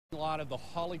A lot of the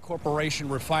Holly Corporation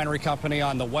Refinery Company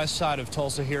on the west side of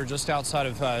Tulsa here, just outside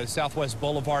of Southwest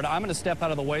Boulevard. I'm going to step out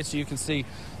of the way so you can see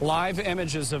live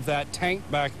images of that tank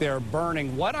back there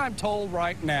burning. What I'm told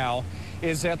right now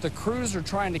is that the crews are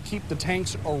trying to keep the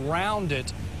tanks around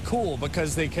it cool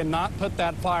because they cannot put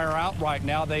that fire out right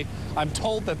now. I'm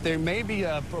told that there may be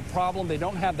a problem. They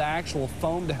don't have the actual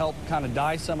foam to help kind of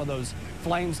die some of those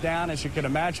flames down. As you can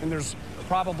imagine, there's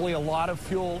probably a lot of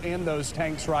fuel in those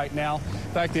tanks right now.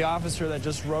 In fact, the officer that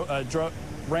just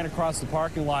ran across the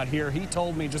parking lot here, he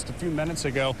told me just a few minutes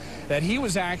ago that he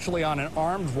was actually on an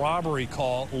armed robbery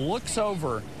call, looks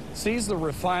over, sees the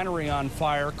refinery on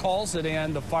fire, calls it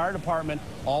in. The fire department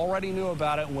already knew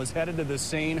about it and was headed to the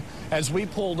scene. As we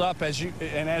pulled up, as you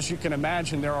can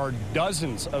imagine, there are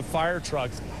dozens of fire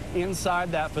trucks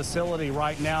inside that facility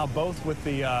right now, both with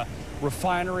the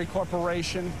Refinery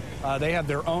Corporation. They have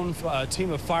their own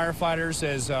team of firefighters,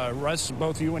 as Russ,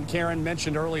 both you and Karen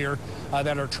mentioned earlier,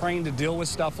 that are trained to deal with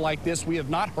stuff like this. We have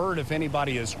not heard if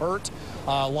anybody is hurt.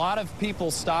 A lot of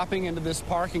people stopping into this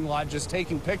parking lot just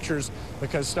taking pictures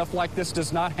because stuff like this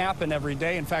does not happen every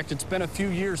day. In fact, it's been a few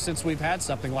years since we've had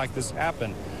something like this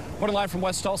happen. Reporting live from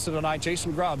West Tulsa tonight,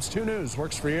 Jason Grubbs, 2 News,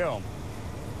 works for you.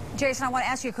 Jason, I want to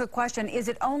ask you a quick question. Is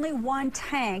it only one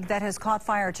tank that has caught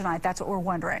fire tonight? That's what we're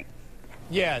wondering.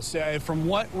 Yes, from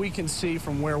what we can see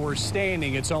from where we're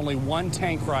standing, it's only one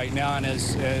tank right now, and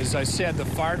as I said, the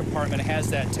fire department has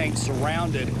that tank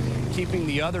surrounded, keeping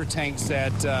the other tanks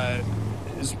that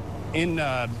is in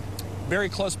very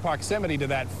close proximity to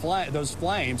those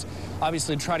flames,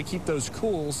 obviously to try to keep those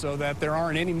cool so that there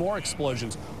aren't any more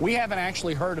explosions. We haven't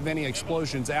actually heard of any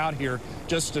explosions out here,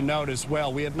 just to note as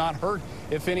well. We have not heard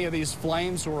if any of these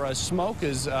flames or smoke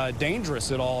is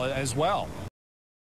dangerous at all as well.